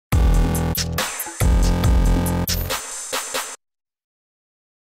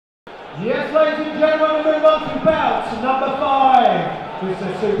Yes, ladies and gentlemen, we move on to bout number 5. This is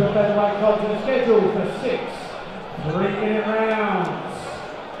a super featherweight contest scheduled for 6 3-minute rounds.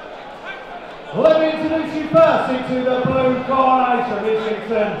 Let me introduce you first into the blue corner from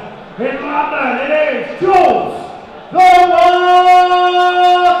Islington in London. It is Jules Phillips.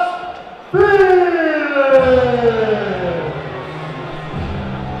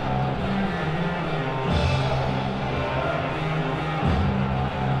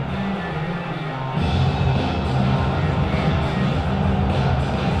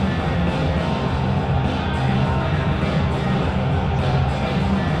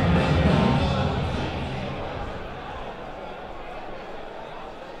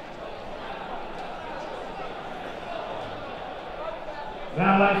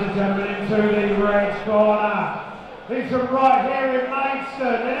 Now, ladies and gentlemen, into the red corner. He's from right here in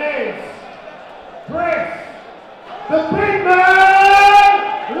Maidstone. It is Chris, the big man,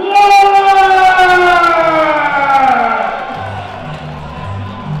 Lawrence!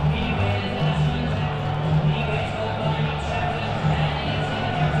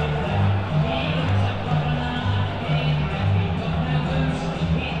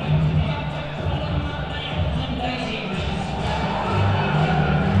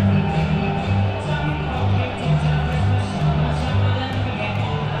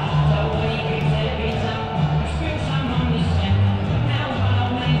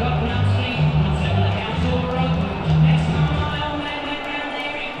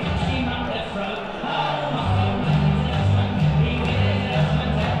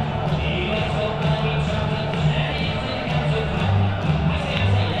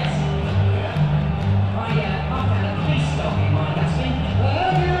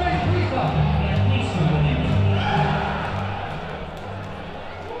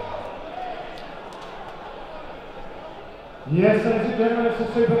 Yes, ladies and gentlemen, it's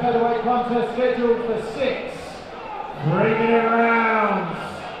a super featherweight contest scheduled for 6 3-minute rounds.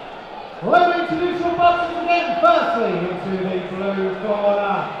 Let me introduce your boxers again. Firstly, into the blue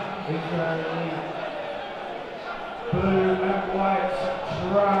corner, featuring the blue and white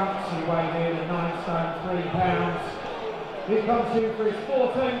trunks. He weighed in at 9 stone 3 pounds. He comes in for his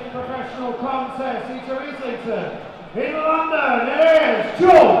 14th professional contest. He's from Islington in London. It is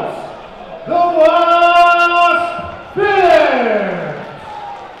Jules Phillips.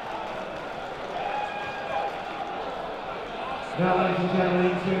 Now, ladies and gentlemen,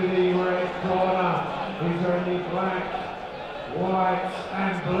 into the red corner. These are in the black, white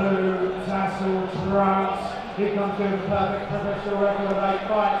and blue tassel trunks. He comes in with a perfect professional record of 8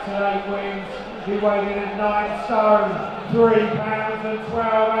 fights and 8 wins. He weighed in at 9 stone 3 pounds and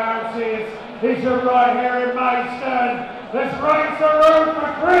 12 ounces. He's from right here in Maidstone. Let's raise the roof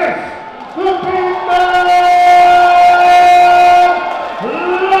for Chris, the big man!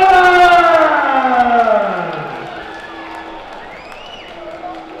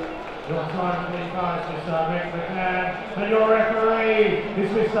 Your time to be fast, Mr. Mick McCann, and your referee is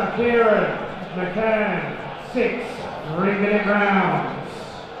Mr. Kieran McCann. 6 3-minute rounds.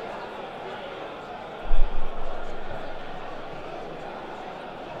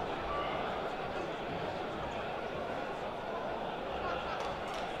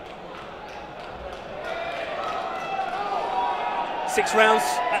 Six rounds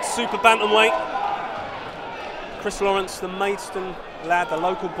at super bantamweight. Chris Lawrence, the Maidstone lad, the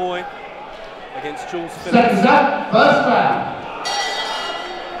local boy, against Jules Phillips. Seconds up, first round.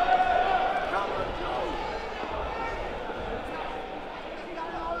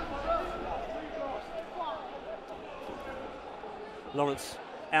 Lawrence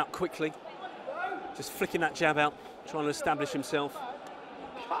out quickly, just flicking that jab out, trying to establish himself.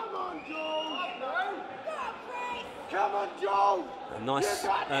 Come on, Jules! Come on, Jules! A nice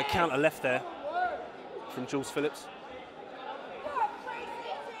counter left there from Jules Phillips.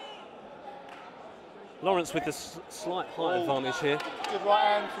 Lawrence with the slight height advantage here. Good right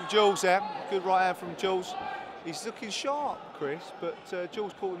hand from Jules there. Good right hand from Jules. He's looking sharp, Chris, but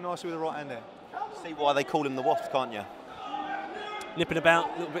Jules caught him nicely with the right hand there. See why they call him the Wasp, can't you? Nipping about,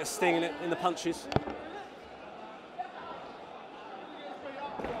 a little bit of sting in it in the punches.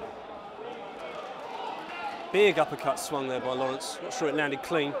 Big uppercut swung there by Lawrence. Not sure it landed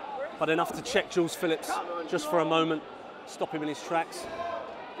clean, but enough to check Jules Phillips just for a moment, stop him in his tracks.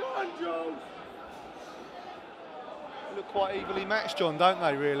 Come on, Jules! They look quite evenly matched, John, don't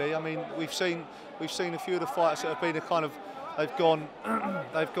they? Really. I mean, we've seen a few of the fights that have been a kind of they've gone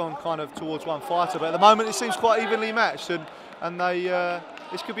kind of towards one fighter, but at the moment it seems quite evenly matched, and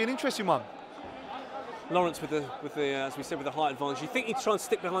this could be an interesting one. Lawrence with the as we said, with the height advantage. You think he'd try and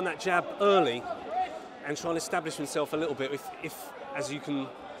stick behind that jab early and try and establish himself a little bit, if as you can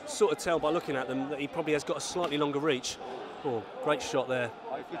sort of tell by looking at them that he probably has got a slightly longer reach. Oh, great shot there.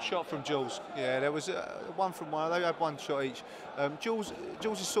 Good shot from Jules. Yeah, there was one from one. They had one shot each. Jules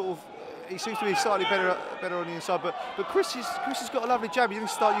is sort of, he seems to be slightly better on the inside, but Chris has got a lovely jab. You need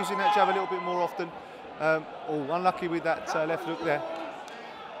to start using that jab a little bit more often. Unlucky with that left hook there.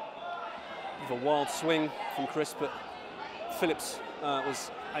 With a wild swing from Chris, but Phillips was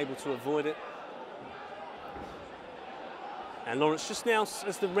able to avoid it. And Lawrence just now,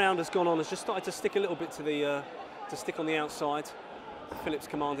 as the round has gone on, has just started to stick a little bit to the to stick on the outside. Phillips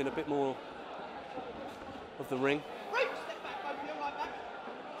commanding a bit more of the ring.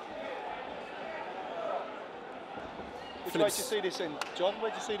 Which way do you see this in, John?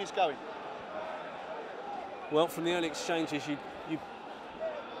 Where do you see this going? Well, from the early exchanges, you'd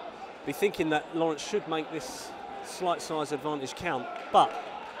be thinking that Lawrence should make this slight size advantage count, but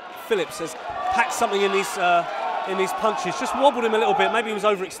Phillips has packed something in these punches, just wobbled him a little bit. Maybe he was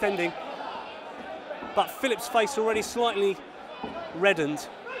overextending, but Phillips' face already slightly reddened.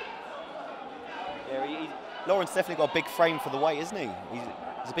 Yeah, Lawrence definitely got a big frame for the weight, isn't he?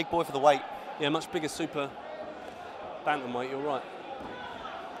 He's a big boy for the weight. Yeah, much bigger super bantamweight, you're right.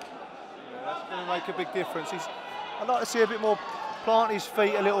 Yeah, that's going to make a big difference. I'd like to see a bit more plant his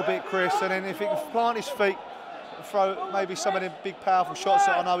feet a little bit, Chris, and then if he can plant his feet and throw maybe some of the big powerful shots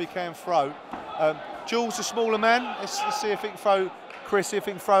that I know he can throw. Jules, the smaller man, let's see if he can throw, Chris, see if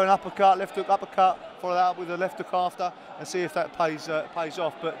he can throw an uppercut, left hook uppercut, follow that up with a left hook after, and see if that pays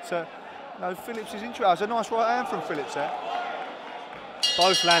off. But no, Phillips is interesting. It's a nice right hand from Phillips there.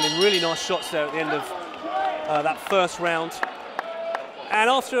 Both landing really nice shots there at the end of that first round. And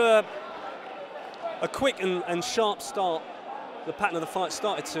after a quick and sharp start, the pattern of the fight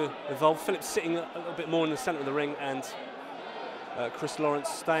started to evolve. Phillips sitting a little bit more in the centre of the ring, and Chris Lawrence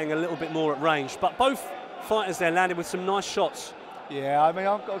staying a little bit more at range. But both fighters there landed with some nice shots. Yeah, I mean,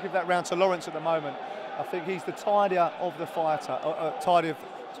 I've got to give that round to Lawrence at the moment. I think he's the tidier of the fighter, tidier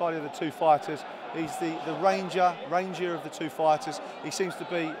of the two fighters. He's the rangier of the two fighters. He seems to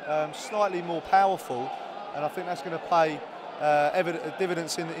be slightly more powerful, and I think that's going to pay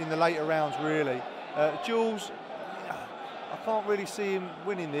dividends in the later rounds, really. Jules, I can't really see him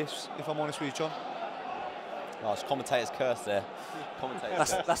winning this, if I'm honest with you, John. Oh, it's commentator's curse there.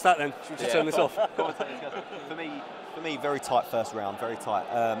 That's that then. Should we just turn this off? Commentator's curse. For me, very tight first round, very tight.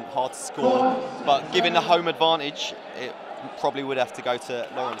 Hard to score, but given the home advantage, it probably would have to go to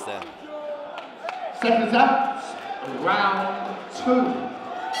Lawrence there. Seconds up, round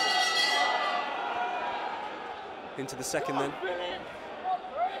 2. Into the second then.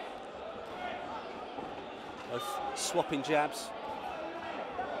 Both swapping jabs.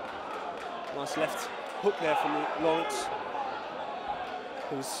 Nice left hook there from Lawrence,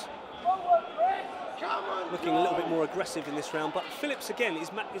 who's looking a little bit more aggressive in this round. But Phillips again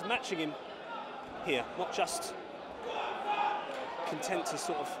is matching him here, not just content to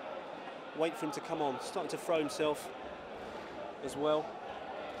sort of wait for him to come on, starting to throw himself as well.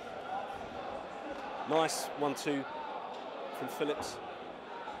 Nice 1-2 from Phillips.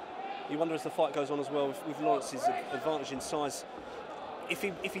 You wonder as the fight goes on as well, with Lawrence's advantage in size, if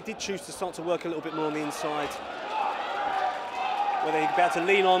he did choose to start to work a little bit more on the inside, whether he'd be able to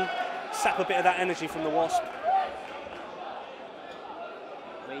lean on, sap a bit of that energy from the Wasp.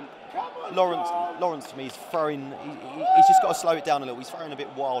 I mean, Lawrence to me is throwing, he's just got to slow it down a little. He's throwing a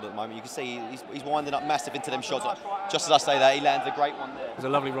bit wild at the moment. You can see he's winding up massive into them shots. Just as I say that, he landed a great one there. It was a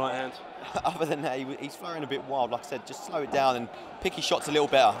lovely right hand. Other than that, he's throwing a bit wild. Like I said, just slow it down and pick his shots a little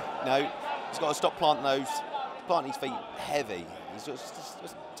better. You know, he's got to stop planting his feet heavy. He's just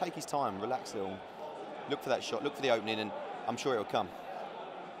take his time, relax a little, look for that shot, look for the opening, and I'm sure it'll come.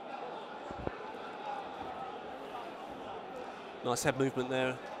 Nice head movement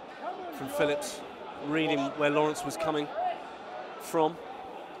there from Phillips, reading where Lawrence was coming from.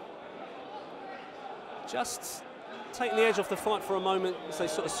 Just taking the edge off the fight for a moment as they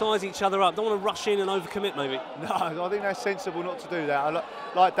sort of size each other up. Don't want to rush in and overcommit, maybe. No, I think that's sensible not to do that.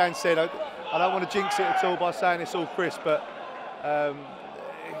 Like Dan said, I don't want to jinx it at all by saying it's all Chris, but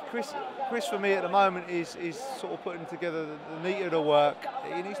Chris for me at the moment is sort of putting together the meat of the work.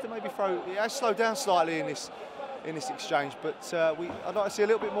 He needs to maybe he has slowed down slightly in this exchange, but I'd like to see a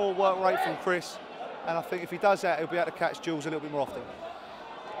little bit more work rate from Chris, and I think if he does that, he'll be able to catch Jules a little bit more often.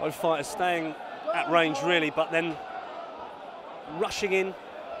 Both fighters staying at range really, but then rushing in,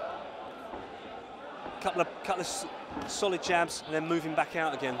 couple of solid jabs, and then moving back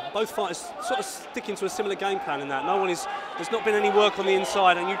out again. Both fighters sort of sticking to a similar game plan in that. There's not been any work on the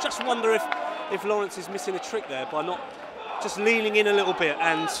inside, and you just wonder if Lawrence is missing a trick there by not just leaning in a little bit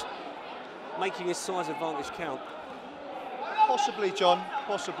and making his size advantage count. Possibly, John.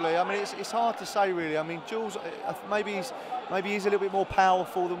 Possibly. I mean, it's hard to say really. I mean, Jules maybe he's a little bit more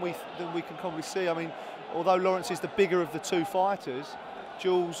powerful than we can probably see. I mean, although Lawrence is the bigger of the two fighters,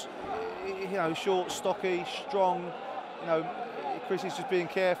 Jules, you know, short, stocky, strong. You know, Chris is just being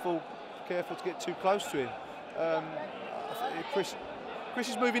careful to get too close to him. Chris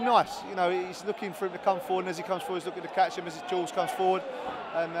is moving nice. You know, he's looking for him to come forward, and as he comes forward, he's looking to catch him as Jules comes forward.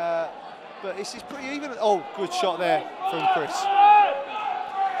 And but it's pretty even. Oh, good shot there from Chris.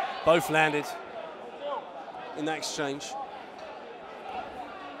 Both landed in that exchange.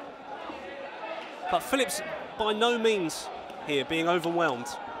 But Phillips by no means here being overwhelmed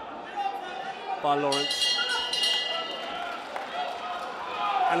by Lawrence.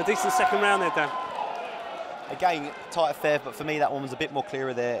 And a decent second round there, Dan. Again, tight affair, but for me that one was a bit more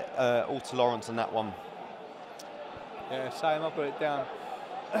clearer there, all to Lawrence on that one. Yeah, same. I'll put it down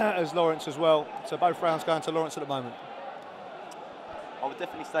as Lawrence as well. So both rounds going to Lawrence at the moment. I would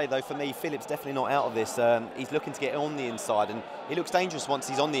definitely say, though, for me, Phillips definitely not out of this. He's looking to get on the inside, and he looks dangerous once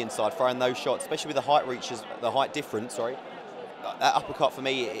he's on the inside, throwing those shots, especially with the height reaches, the height difference, sorry. That uppercut, for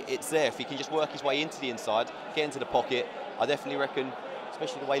me, it's there. If he can just work his way into the inside, get into the pocket, I definitely reckon,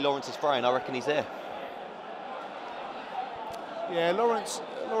 especially the way Lawrence is throwing, I reckon he's there. Yeah, Lawrence,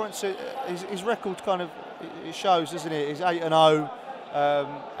 his record kind of it shows, doesn't it? He's 8-0,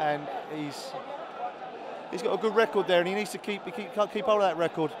 and he's got a good record there, and he needs to keep hold of that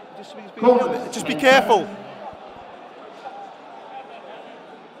record. Just be careful.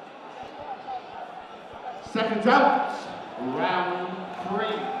 Seconds out, round 3.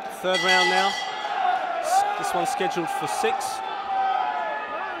 Third round now. This one's scheduled for 6.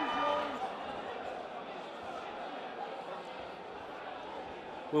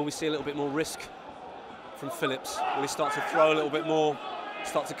 Will we see a little bit more risk from Phillips? Will he start to throw a little bit more,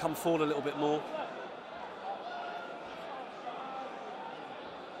 start to come forward a little bit more?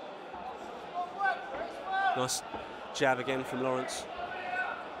 Nice jab again from Lawrence.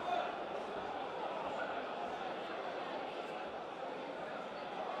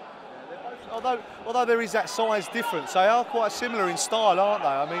 Although there is that size difference, they are quite similar in style, aren't they?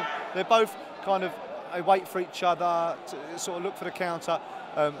 I mean, they're both kind of, they wait for each other, to sort of look for the counter.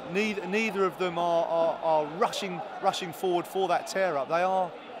 Neither of them are rushing forward for that tear up. They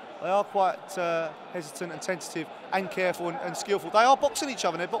are quite hesitant and tentative and careful and skillful. They are boxing each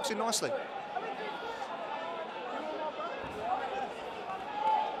other, and they're boxing nicely.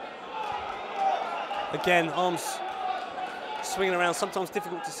 Again, arms swinging around, sometimes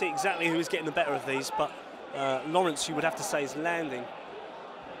difficult to see exactly who is getting the better of these, but Lawrence, you would have to say, is landing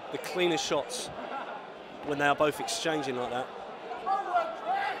the cleaner shots when they are both exchanging like that.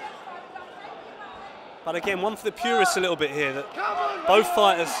 But again, one for the purists a little bit here, that both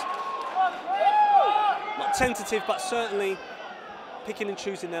fighters, not tentative, but certainly picking and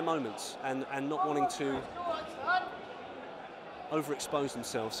choosing their moments and not wanting to overexpose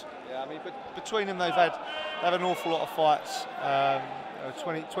themselves. Yeah, I mean, between them, they've had an awful lot of fights,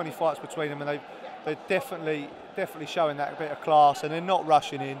 20 fights between them, and they're definitely showing that bit of class, and they're not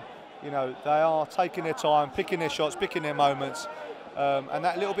rushing in. You know, they are taking their time, picking their shots, picking their moments, and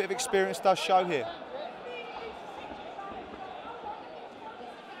that little bit of experience does show here.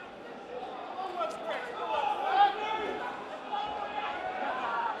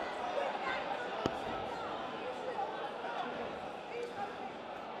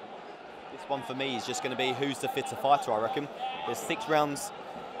 One for me is just going to be who's the fitter fighter, I reckon. There's 6 rounds,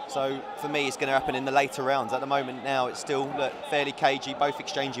 so for me it's going to happen in the later rounds. At the moment now it's still fairly cagey, both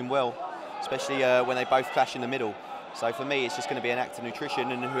exchanging well, especially when they both clash in the middle. So for me it's just going to be an act of nutrition,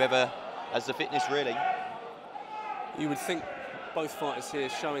 and whoever has the fitness really. You would think both fighters here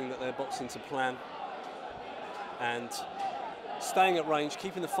showing that they're boxing to plan and staying at range,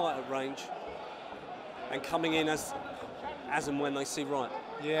 keeping the fight at range and coming in as and when they see right.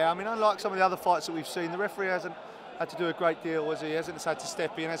 Yeah, I mean, unlike some of the other fights that we've seen, the referee hasn't had to do a great deal, has he? He hasn't had to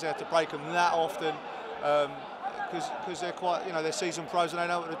step in, hasn't had to break them that often, because they're quite, you know, they're seasoned pros and they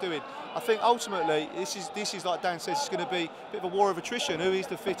know what they're doing. I think ultimately this is like Dan says, it's going to be a bit of a war of attrition. Who is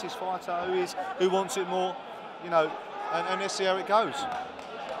the fittest fighter? Who wants it more? You know, and let's see how it goes.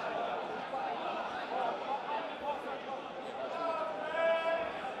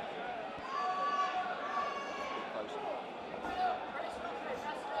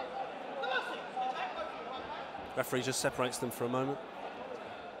 Referee just separates them for a moment.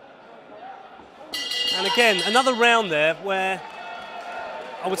 And again, another round there where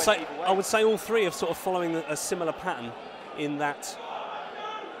I would say all three are sort of following a similar pattern, in that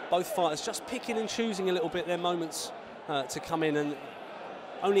both fighters just picking and choosing a little bit their moments to come in and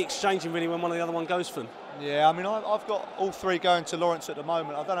only exchanging really when one of the other one goes for them. Yeah, I mean, I've got all three going to Lawrence at the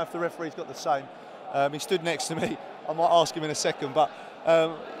moment. I don't know if the referee's got the same. He stood next to me. I might ask him in a second, but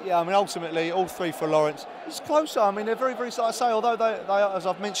yeah, I mean, ultimately, all three for Lawrence. It's closer. I mean, they're very, very, like I say, although they are, as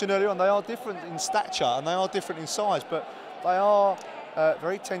I've mentioned earlier on, they are different in stature and they are different in size, but they are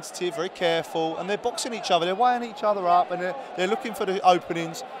very tentative, very careful, and they're boxing each other. They're weighing each other up, and they're looking for the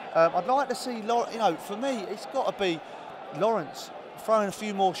openings. I'd like to see, for me, it's got to be Lawrence throwing a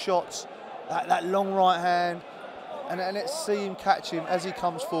few more shots, that long right hand, and let's see him catch him as he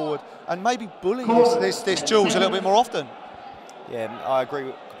comes forward, and maybe bully this Jules a little bit more often. Yeah, I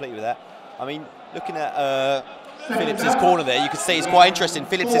agree completely with that. I mean, looking at Phillips' corner there, you can see it's quite interesting.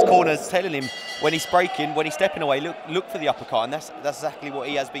 Phillips' corner is telling him when he's breaking, when he's stepping away, look for the uppercut, and that's exactly what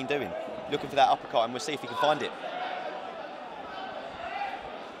he has been doing, looking for that uppercut, and we'll see if he can find it.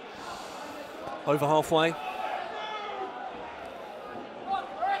 Over halfway.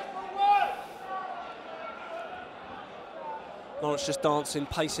 Lawrence just dancing,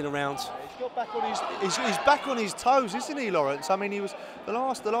 pacing around. He's got back on he's back on his toes, isn't he, Lawrence? I mean, he was the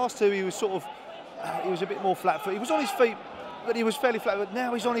last two. He was sort of he was a bit more flat-footed. He was on his feet, but he was fairly flat. But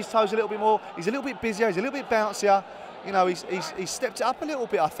now he's on his toes a little bit more. He's a little bit busier. He's a little bit bouncier. You know, he's stepped it up a little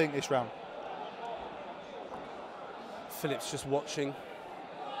bit, I think, this round. Phillips just watching.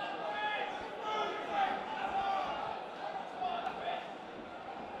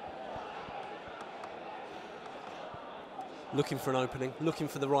 Looking for an opening, looking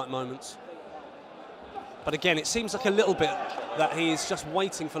for the right moments. But again, it seems like a little bit that he is just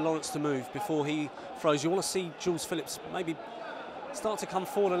waiting for Lawrence to move before he throws. You want to see Jules Phillips maybe start to come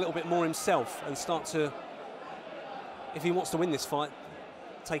forward a little bit more himself and start to, if he wants to win this fight,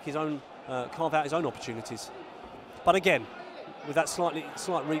 take his own, carve out his own opportunities. But again, with that slight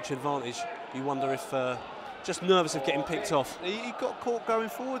reach advantage, you wonder if just nervous of getting picked off. He got caught going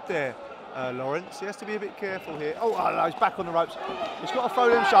forward there. Lawrence, he has to be a bit careful here. Oh, no, he's back on the ropes. He's got to throw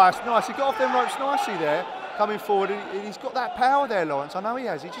them shots. Nice, he got off them ropes nicely there, coming forward. He's got that power there, Lawrence. I know he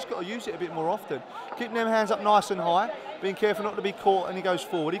has. He's just got to use it a bit more often. Keeping them hands up nice and high, being careful not to be caught, and he goes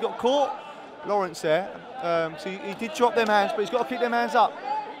forward. He got caught, Lawrence there. So he did drop them hands, but he's got to keep them hands up.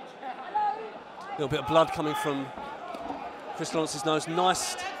 A little bit of blood coming from Chris Lawrence's nose.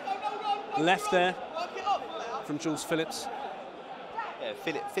 Nice left there from Jules Phillips.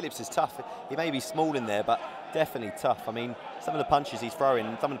 Yeah, Phillips is tough. He may be small in there, but definitely tough. I mean, some of the punches he's throwing,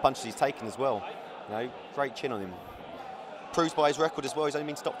 and some of the punches he's taking as well. You know, great chin on him. Proves by his record as well. He's only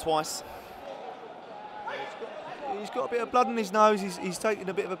been stopped twice. He's got a bit of blood in his nose. He's taking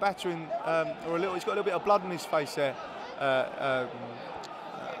a bit of a battering, he's got a little bit of blood in his face there.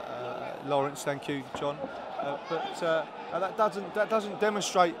 Lawrence, thank you, John. But that doesn't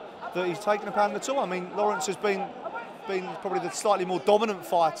demonstrate that he's taken a pound at all. I mean, Lawrence has been probably the slightly more dominant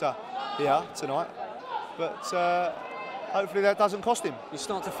fighter here tonight, but hopefully that doesn't cost him. You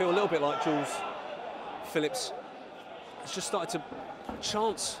start to feel a little bit like Jules Phillips. He's just started to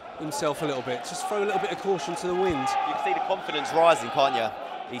chance himself a little bit, just throw a little bit of caution to the wind. You can see the confidence rising, can't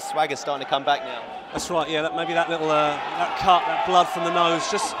you? His swagger's starting to come back now. That's right, yeah, maybe that little that cut, that blood from the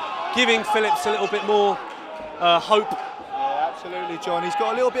nose, just giving Phillips a little bit more hope. Absolutely, John. He's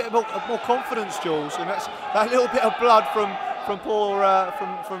got a little bit more confidence, Jules, and that's that little bit of blood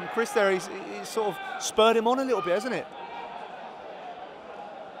from Chris there. He's sort of spurred him on a little bit, hasn't it?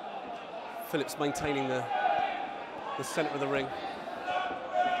 Phillips maintaining the centre of the ring.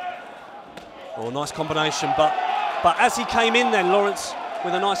 Oh, nice combination, but as he came in then, Lawrence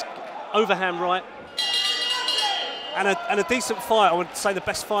with a nice overhand right and a decent fight. I would say the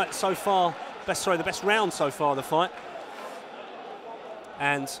best fight so far. The best round so far of the fight.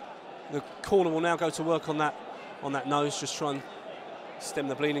 And the corner will now go to work on that nose, just try and stem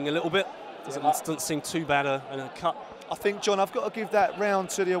the bleeding a little bit. Doesn't seem too bad a cut. I think, John, I've got to give that round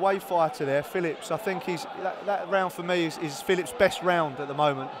to the away fighter there, Phillips. I think that round for me is Phillips' best round at the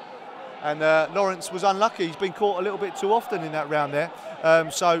moment. And Lawrence was unlucky. He's been caught a little bit too often in that round there.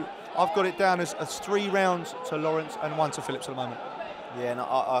 So I've got it down as 3 rounds to Lawrence and 1 to Phillips at the moment. Yeah, and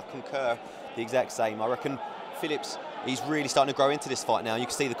I concur the exact same. I reckon Phillips, he's really starting to grow into this fight now. You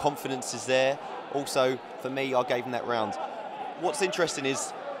can see the confidence is there. Also, for me, I gave him that round. What's interesting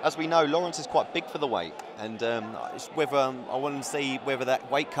is, as we know, Lawrence is quite big for the weight, and it's whether I want to see whether that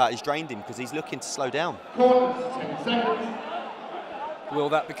weight cut has drained him, because he's looking to slow down. Will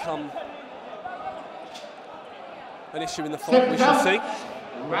that become an issue in the fight? We shall see.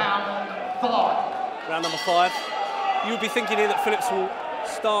 Round 5. Round number 5. You would be thinking here that Phillips will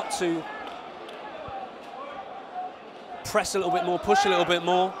start to press a little bit more, push a little bit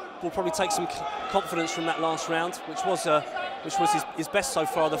more. Will probably take some confidence from that last round, which was which was his best so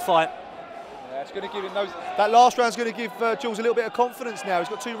far of the fight. Yeah, it's going to give him those. That last round's going to give Jules a little bit of confidence now. He's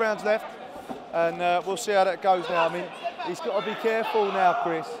got 2 rounds left, and we'll see how that goes now. I mean, he's got to be careful now,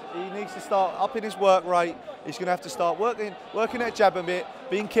 Chris. He needs to start upping his work rate. He's going to have to start working that jab a bit,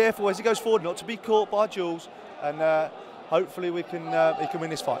 being careful as he goes forward, not to be caught by Jules, and hopefully he can win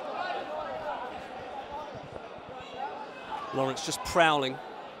this fight. Lawrence just prowling,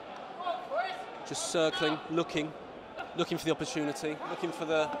 just circling, looking for the opportunity, looking for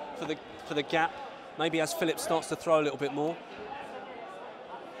the gap. Maybe as Phillips starts to throw a little bit more,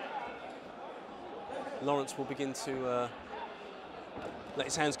 Lawrence will begin to let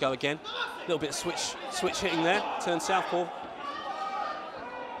his hands go again. A little bit of switch hitting there, turn southpaw.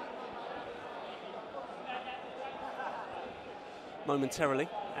 Momentarily,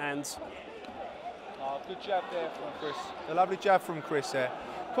 and good jab there from Chris. A lovely jab from Chris there.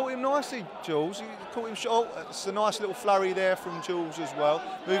 Caught him nicely, Jules. He caught him short. It's a nice little flurry there from Jules as well.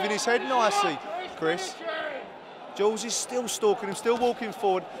 Moving his head nicely, Chris. Jules is still stalking him, still walking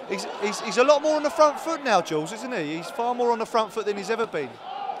forward. He's a lot more on the front foot now, Jules, isn't he? He's far more on the front foot than he's ever been.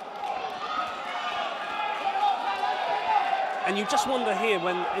 And you just wonder here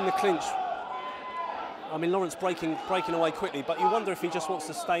when in the clinch, I mean, Lawrence breaking away quickly, but you wonder if he just wants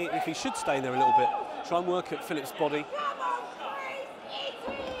to stay, if he should stay there a little bit, try and work at Phillips' body.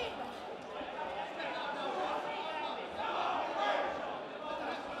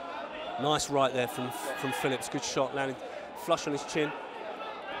 Nice right there from Phillips, good shot, landing flush on his chin.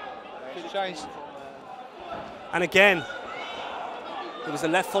 And again, it was a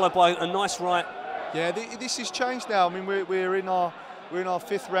left followed by a nice right. Yeah, this has changed now. I mean, we're in our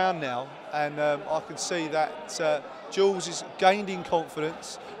 5th round now, and I can see that Jules is gained in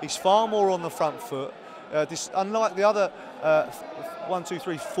confidence. He's far more on the front foot. Unlike the other 1, 2,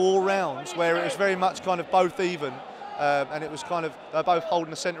 3, 4 rounds, where it was very much kind of both even, and it was kind of they're both holding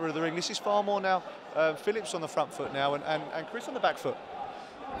the centre of the ring. This is far more now Phillips on the front foot now, and Chris on the back foot.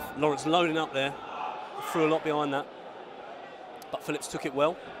 Lawrence loading up there, threw a lot behind that, but Phillips took it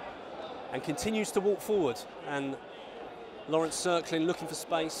well and continues to walk forward. And Lawrence circling, looking for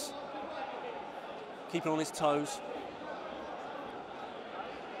space, keeping on his toes.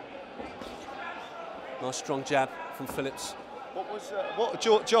 Nice strong jab from Phillips.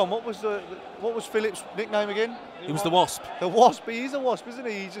 John? What was Phillips' nickname again? He was the Wasp. The Wasp. He is a wasp, isn't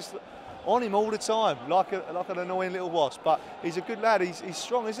he? He's just on him all the time, like an annoying little wasp. But he's a good lad. He's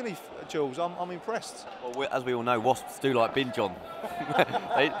strong, isn't he, Jules? I'm impressed. Well, as we all know, wasps do like bin, John.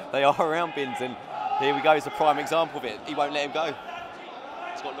 they are around bins, and here we go. It's a prime example of it. He won't let him go.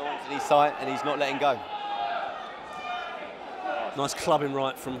 He's got Lawrence in his sight, and he's not letting go. Nice clubbing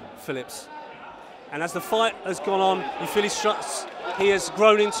right from Phillips. And as the fight has gone on, you feel his shots. He has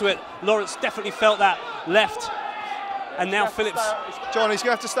grown into it. Lawrence definitely felt that left. And now Phillips. John, he's going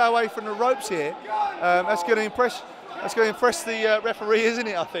to have to stay away from the ropes here. That's going to impress the referee, isn't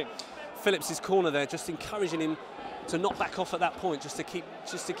it? I think. Phillips' corner there, just encouraging him to not back off at that point, just to keep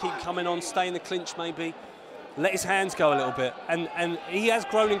coming on, stay in the clinch maybe, let his hands go a little bit. And he has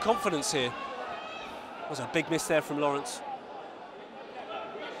grown in confidence here. That was a big miss there from Lawrence.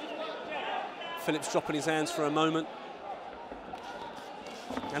 Phillips dropping his hands for a moment.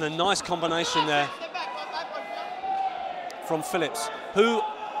 And a nice combination there from Phillips, who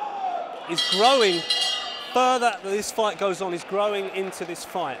is growing further this fight goes on. He's growing into this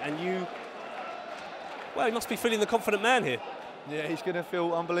fight, and he must be feeling the confident man here. Yeah, he's going to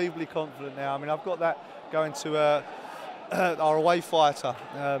feel unbelievably confident now. I mean, I've got that going to our away fighter.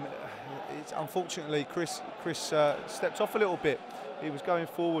 Unfortunately, Chris stepped off a little bit. He was going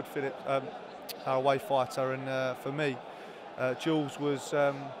forward, Philip, our away fighter, and for me, Jules was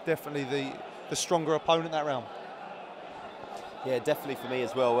definitely the stronger opponent that round. Yeah, definitely for me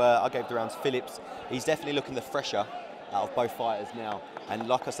as well. I gave the round to Phillips. He's definitely looking the fresher out of both fighters now. And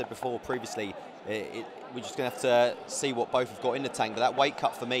like I said before previously, we're just going to have to see what both have got in the tank. But that weight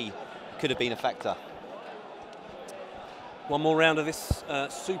cut for me could have been a factor. One more round of this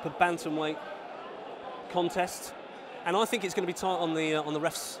super bantamweight contest, and I think it's going to be tight on the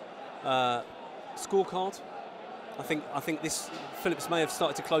refs' scorecard. I think this Phillips may have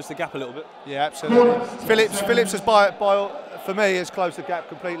started to close the gap a little bit. Yeah, absolutely. Phillips has for me has closed the gap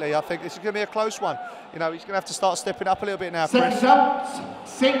completely. I think this is going to be a close one. You know, he's going to have to start stepping up a little bit now, Chris.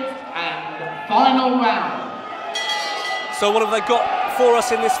 6th and final round. So what have they got for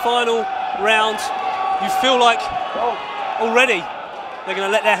us in this final round? You feel like already they're going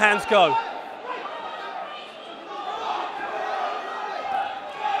to let their hands go.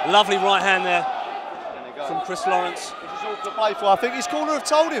 Lovely right hand there from Chris Lawrence. This is all to play for. I think his corner have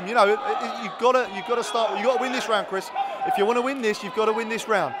told him, you know, you've got to win this round, Chris. If you want to win this, you've got to win this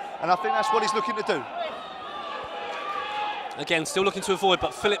round. And I think that's what he's looking to do. Again, still looking to avoid,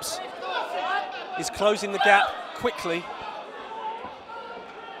 but Phillips is closing the gap quickly.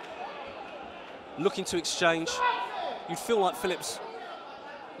 Looking to exchange. You'd feel like Phillips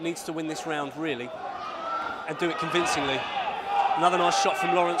needs to win this round, really, and do it convincingly. Another nice shot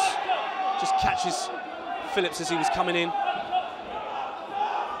from Lawrence. Just catches Phillips as he was coming in.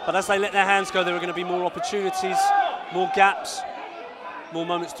 But as they let their hands go, there are going to be more opportunities, more gaps, more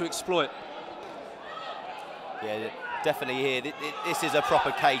moments to exploit. Yeah, definitely here. This is a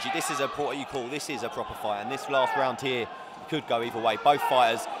proper cage. This is this is a proper fight. And this last round here could go either way. Both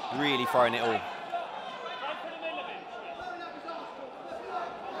fighters really throwing it all.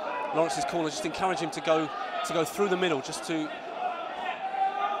 Lawrence's corner just encourage him to go through the middle, just to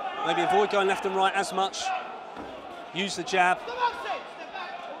maybe avoid going left and right as much. Use the jab.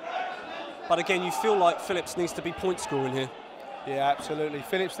 But again, you feel like Phillips needs to be point scoring here. Yeah, absolutely.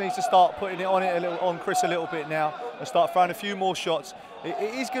 Phillips needs to start putting it on Chris a little bit now and start throwing a few more shots. It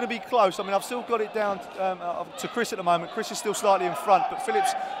is going to be close. I mean, I've still got it down to Chris at the moment. Chris is still slightly in front, but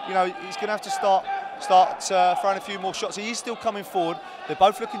Phillips, you know, he's going to have to start throwing a few more shots. He is still coming forward. They're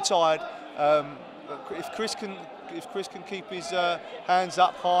both looking tired. If Chris can keep his hands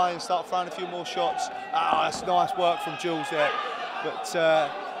up high and start throwing a few more shots, that's nice work from Jules there. But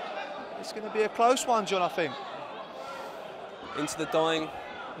it's going to be a close one, John, I think. Into the dying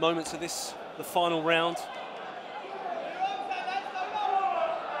moments of the final round.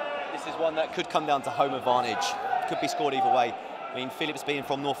 This is one that could come down to home advantage. Could be scored either way. I mean, Phillips being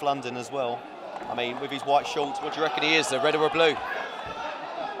from North London as well. I mean, with his white shorts, what do you reckon he is, a red or a blue?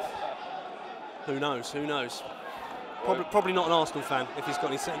 Who knows, who knows? Probably not an Arsenal fan, if he's got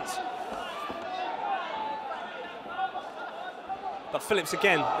any sense. But Phillips,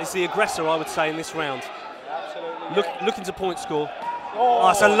 again, is the aggressor, I would say, in this round. Absolutely. Looking to point score. Oh,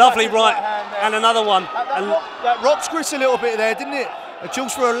 it's a lovely right, and another one. That rocked Chris a little bit there, didn't it?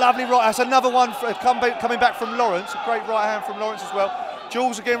 Jules for a lovely right. That's another one coming back from Lawrence. A great right hand from Lawrence as well.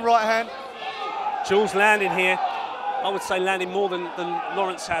 Jules again, right hand. Jules landing here. I would say landing more than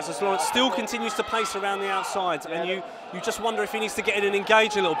Lawrence has, as Lawrence still continues to pace around the outside, and you just wonder if he needs to get in and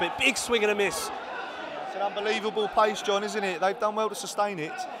engage a little bit. Big swing and a miss. It's an unbelievable pace, John, isn't it? They've done well to sustain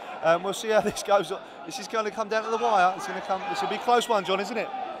it. We'll see how this goes. This is going to come down to the wire. This will be a close one, John, isn't it?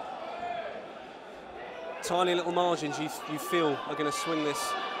 Tiny little margins you feel are going to swing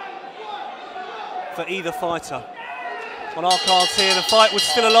this for either fighter. On our cards here, the fight was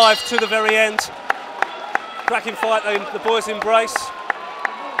still alive to the very end. Cracking fight, the boys embrace.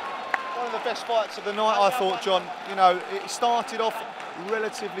 One of the best fights of the night, I thought, John. You know, it started off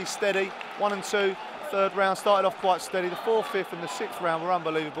relatively steady, 1 and 2. Third round started off quite steady. The 4th, 5th, and the 6th round were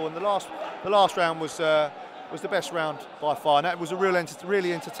unbelievable, and the last round was the best round by far. And that was a really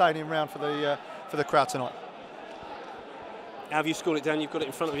entertaining round for the crowd tonight. How have you scored it down? You've got it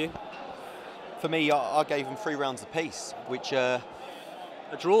in front of you. For me, I gave them 3 rounds apiece, which a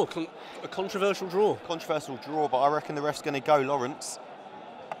draw, a controversial draw. Controversial draw, but I reckon the ref's going to go Lawrence.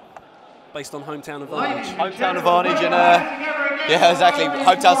 Based on hometown advantage. Hometown advantage and yeah, exactly,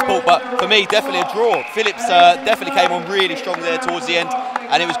 hometown support. But for me, definitely a draw. Phillips definitely came on really strong there towards the end,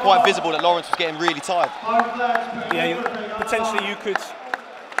 and it was quite visible that Lawrence was getting really tired. Yeah, potentially you could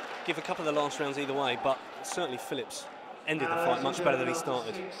give a couple of the last rounds either way, but certainly Phillips ended the fight much better than he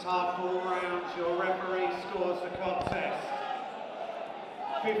started. 6 hardball rounds, your referee scores the contest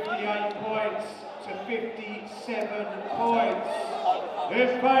 58 points to 57 points in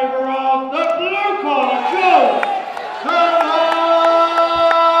favour of the blue corner, Jules Phillips.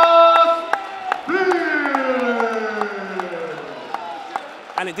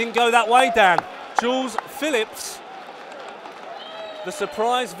 And it didn't go that way, Dan. Jules Phillips, the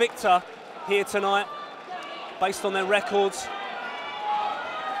surprise victor here tonight, based on their records.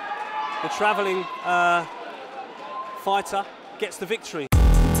 The travelling fighter gets the victory.